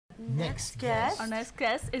next guest. Our next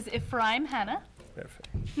guest is Efraiem Hanna. Perfect.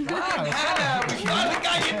 Wow. Hanna, we finally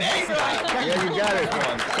got your name right. Yeah, you got it,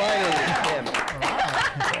 Ron. Finally.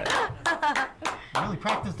 Really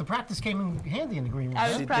practice. The practice came in handy in the green room. I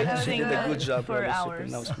was huh? practicing She did a good job. for Really. She hours.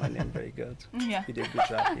 pronounced my name very good. Yeah. You did a good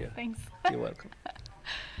job here. Thanks. You're welcome.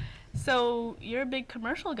 So you're a big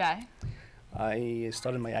commercial guy. I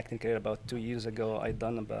started my acting career about 2 years ago. I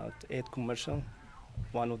done about 8 commercials.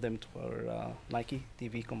 One of them for Nike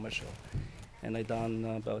TV commercial. And I done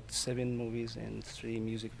about 7 movies and 3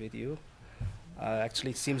 music video.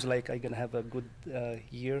 Actually, it seems like I'm gonna have a good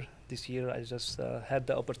year this year. I just had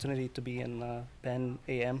the opportunity to be in Pan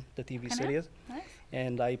AM, the TV series, Nice.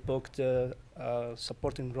 and I booked a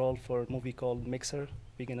supporting role for a movie called Mixer.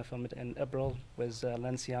 We're gonna film it in April with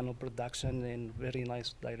Lanciano Production and very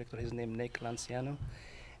nice director. His name Nick Lanciano,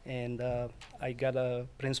 and I got a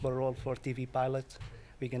principal role for TV pilot.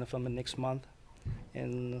 We're gonna film it next month.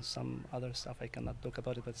 And some other stuff I cannot talk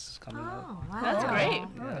about it, but it's coming out. Oh, wow. That's great.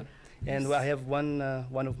 Yeah. And I have one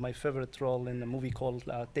of my favorite role in a movie called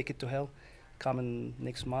Take It to Hell, coming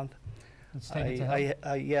next month. Let's take it to hell.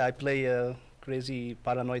 I play a crazy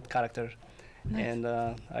paranoid character, Nice. and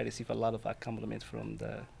I receive a lot of compliments from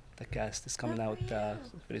the cast. It's coming out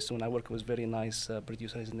very soon. I work with very nice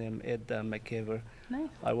producer. His name Ed McCaver. Nice.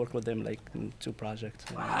 I work with them like in 2 projects.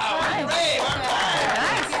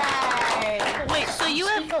 Wait, so you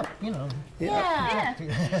have Speak up, you know. yeah.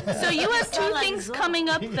 So you have 2 things coming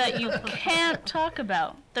up that you can't talk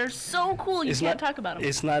about. They're so cool you can't talk about them.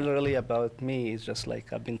 It's not really about me. It's just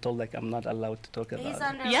like I've been told like I'm not allowed to talk about He's it.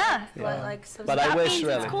 under Yeah. like some But I That wish means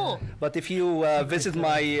really. it's cool. But if you visit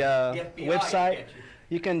my website,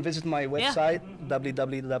 you can visit my website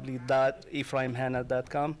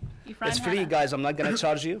www.efraimhanna.com. It's free, Hanna. guys. I'm not gonna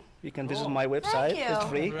charge you. You can visit my website. you. It's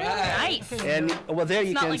free. Nice. And over there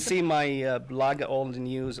you not can like the- see my blog, all the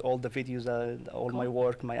news, all the videos, all my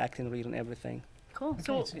work, my acting reel, and everything. Cool.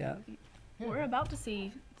 So Yeah. we're about to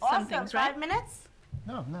see some Awesome. things, right? 5 minutes?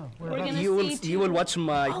 No. We're about gonna You will see you will watch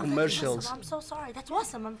my Oh, commercials. I'm so sorry. That's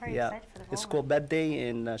awesome. I'm very Yeah. excited for the It's role. called Bad Day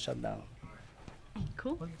and Shutdown.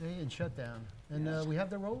 Cool. What day and shut down. And we have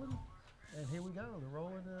the rolling. And here we go. The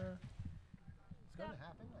rolling. It's going to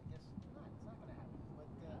happen. I guess not. It's not going to happen.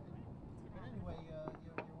 But anyway, your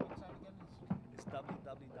website again is. It's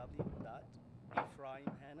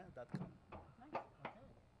www.efraimhanna.com.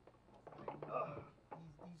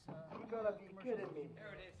 You gotta be kidding me.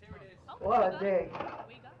 Here it is, here it is. What a day.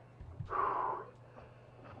 We got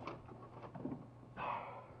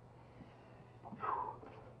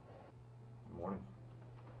Good morning.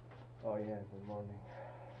 Oh yeah, good morning.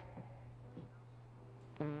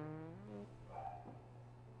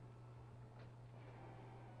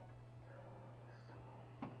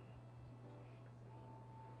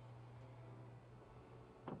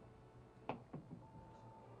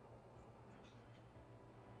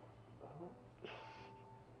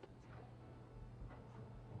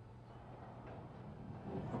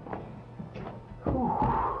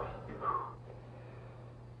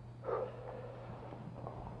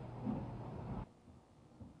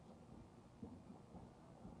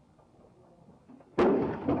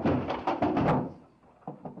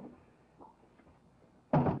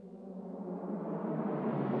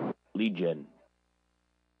 Legion.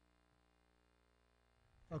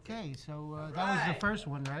 Okay, so that was the first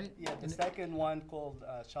one, right? Yeah, the second one called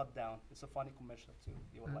Shutdown. It's a funny commercial too.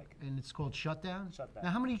 You will like it. And it's called Shutdown? Shutdown.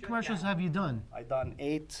 Now, how many commercials have you done? I done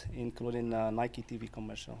 8, including Nike TV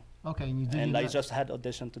commercial. Okay, and you did. And I just had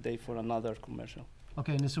audition today for another commercial.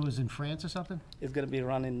 Okay, and this was in France or something? It's gonna be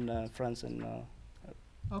run in France and the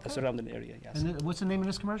Okay. surrounding area. Yes. And what's the name of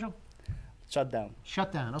this commercial? Shutdown.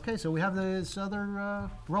 Shutdown. Okay, so we have this other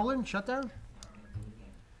rolling, Shutdown?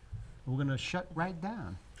 We're gonna shut right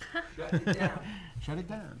down. Shut it down. Shut it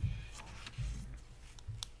down.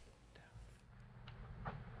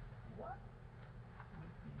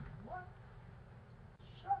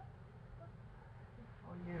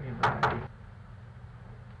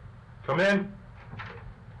 Come in.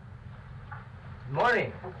 Good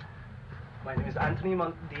morning. My name is Anthony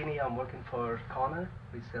Montini. I'm working for Connor.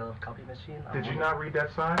 We sell copy machine. Did you not read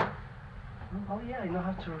that sign? Oh yeah, I know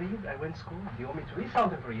how to read. I went to school. Do you want me to read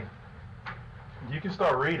something for you? You can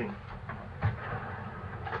start reading.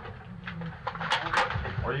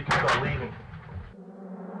 Or you can start leaving.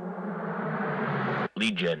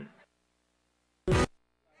 Legion.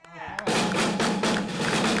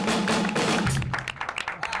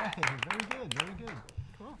 Okay, very good, very good.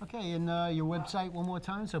 Cool. Okay, and your website one more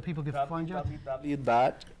time so people can find you.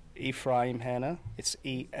 www.efraimhanna. It's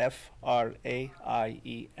EFRAIEM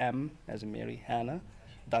as in Mary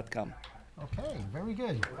Hanna.com. Okay, very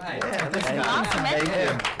good. Right. Awesome. Thank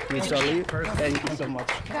you. Mr. Lee, thank you so much.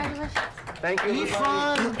 Congratulations. Thank you.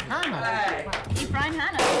 Efraiem Hanna. Efraiem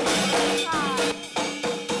Hanna.